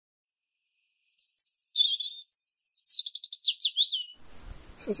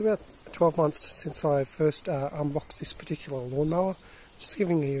So it's about 12 months since I first unboxed this particular lawnmower. Just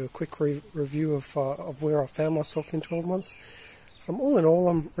giving you a quick review of where I found myself in 12 months. All in all,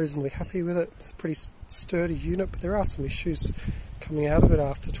 I'm reasonably happy with it. It's a pretty sturdy unit, but there are some issues coming out of it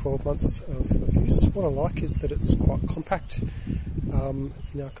after 12 months of use. What I like is that it's quite compact. I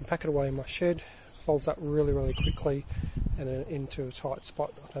can pack it away in my shed, folds up really quickly and into a tight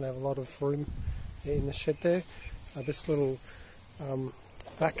spot. I don't have a lot of room in the shed there. This little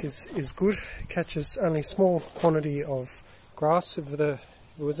back is good. It catches only a small quantity of grass. If it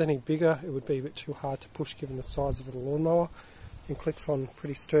was any bigger, it would be a bit too hard to push given the size of the lawnmower, and clicks on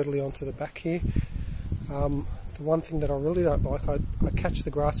pretty sturdily onto the back here. The one thing that I really don't like, I catch the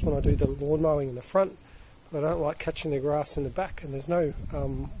grass when I do the lawn mowing in the front, but I don't like catching the grass in the back, and there's no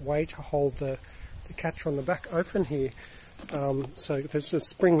way to hold the catcher on the back open here. So there's a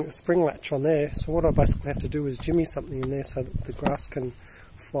spring latch on there, so what I basically have to do is jimmy something in there so that the grass can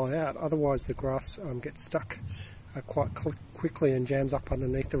fly out. Otherwise the grass gets stuck quite quickly and jams up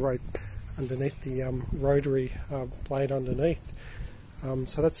underneath the rotary blade underneath.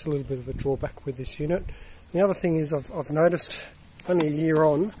 So that's a little bit of a drawback with this unit. The other thing is I've noticed only a year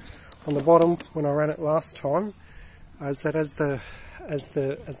on the bottom when I ran it last time, is that as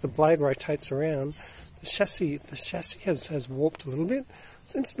the blade rotates around, the chassis has warped a little bit.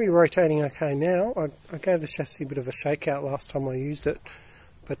 Seems to be rotating okay now. I gave the chassis a bit of a shake out last time I used it,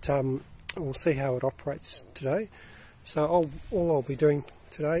 but we'll see how it operates today. So all I'll be doing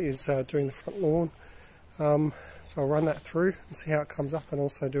today is doing the front lawn. So I'll run that through and see how it comes up, and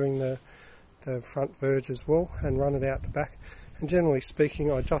also doing the front verge as well, and run it out the back. And generally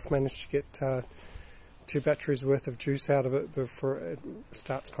speaking, I just managed to get 2 batteries worth of juice out of it before it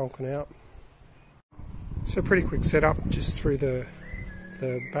starts conking out. So pretty quick setup, just threw the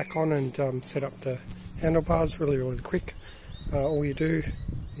back on and set up the handlebars really quick. All you do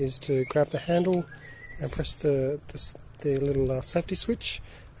is to grab the handle and press the little safety switch,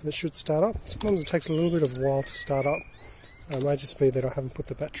 and it should start up. Sometimes it takes a little bit of a while to start up. It may just be that I haven't put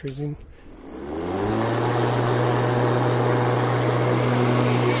the batteries in.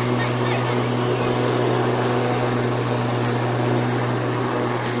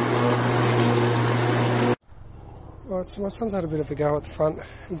 Alright, so my son's had a bit of a go at the front.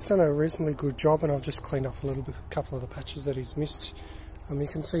 He's done a reasonably good job, and I've just cleaned up a couple of the patches that he's missed. You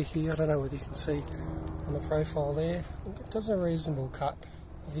can see here, I don't know whether you can see on the profile there, it does a reasonable cut.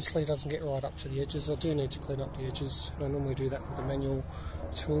 Obviously it doesn't get right up to the edges. I do need to clean up the edges, and I normally do that with a manual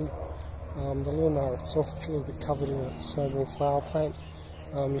tool. The lawnmower itself, it's a little bit covered in a snowball flower plant.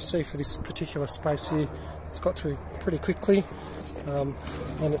 You see for this particular space here, it's got through pretty quickly, and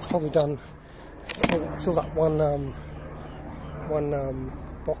it's probably filled up one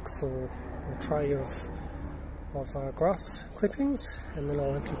box or tray of grass clippings, and then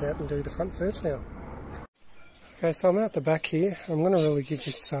I'll empty that and do the front verge now. Okay, so I'm out the back here. I'm going to really give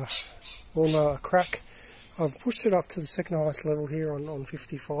this lawnmower a crack. I've pushed it up to the second highest level here on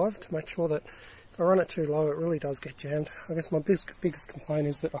 55 to make sure that if I run it too low, it really does get jammed. I guess my biggest complaint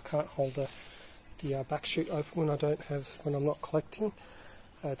is that I can't hold the back chute open when I'm not collecting.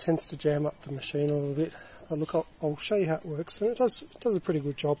 It tends to jam up the machine a little bit. But look, I'll show you how it works, and it does a pretty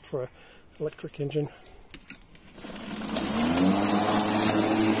good job for an electric engine.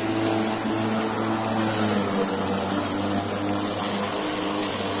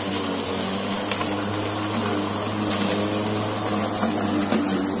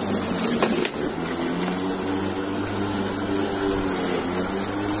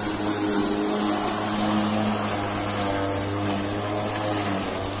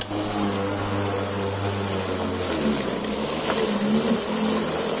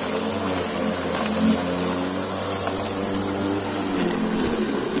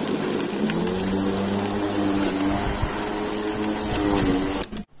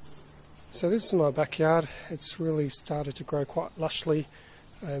 So this is my backyard. It's really started to grow quite lushly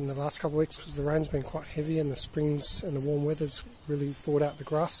in the last couple of weeks because the rain's been quite heavy, and the springs and the warm weather's really brought out the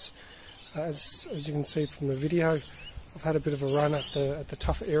grass. As you can see from the video, I've had a bit of a run at the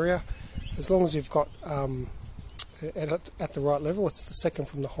tough area. As long as you've got at the right level, it's the second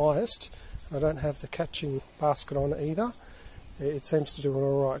from the highest. I don't have the catching basket on either. It seems to do an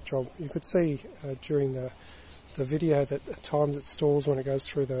alright job. You could see during the video that at times it stalls when it goes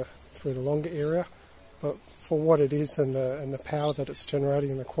through the longer area, but for what it is and the power that it's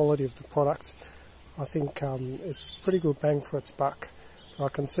generating and the quality of the product, I think it's pretty good bang for its buck. I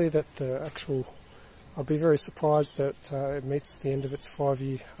can see that I'll be very surprised that it meets the end of its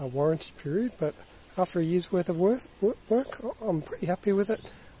 5-year warranty period, but after a year's worth of work, I'm pretty happy with it,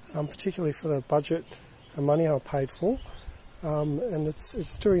 particularly for the budget and money I paid for. and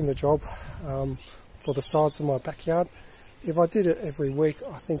it's doing the job for the size of my backyard. If I did it every week,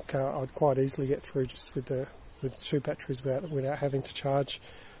 I think I'd quite easily get through just with 2 batteries without having to charge.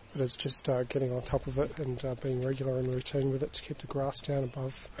 But it's just getting on top of it and being regular and routine with it to keep the grass down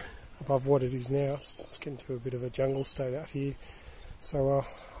above what it is now. It's getting to a bit of a jungle state out here, so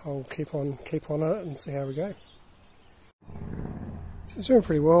I'll keep on it and see how we go. So it's doing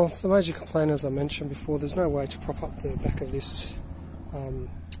pretty well. The major complaint, as I mentioned before, there's no way to prop up the back of this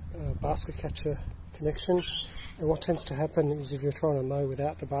basket catcher connection, and what tends to happen is if you're trying to mow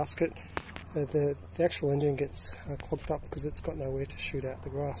without the basket, the actual engine gets clogged up because it's got nowhere to shoot out the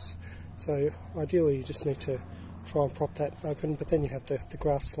grass. So ideally you just need to try and prop that open, but then you have the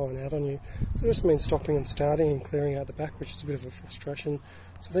grass flying out on you. So it just means stopping and starting and clearing out the back, which is a bit of a frustration.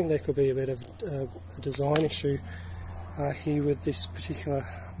 So I think there could be a bit of a design issue here with this particular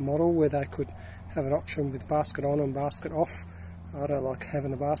model, where they could have an option with basket on and basket off. I don't like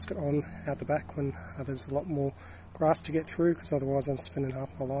having the basket on out the back when there's a lot more grass to get through, because otherwise I'm spending half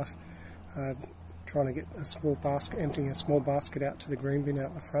my life trying to get a small basket, emptying a small basket out to the green bin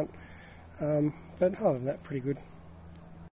out the front. But other than that, pretty good.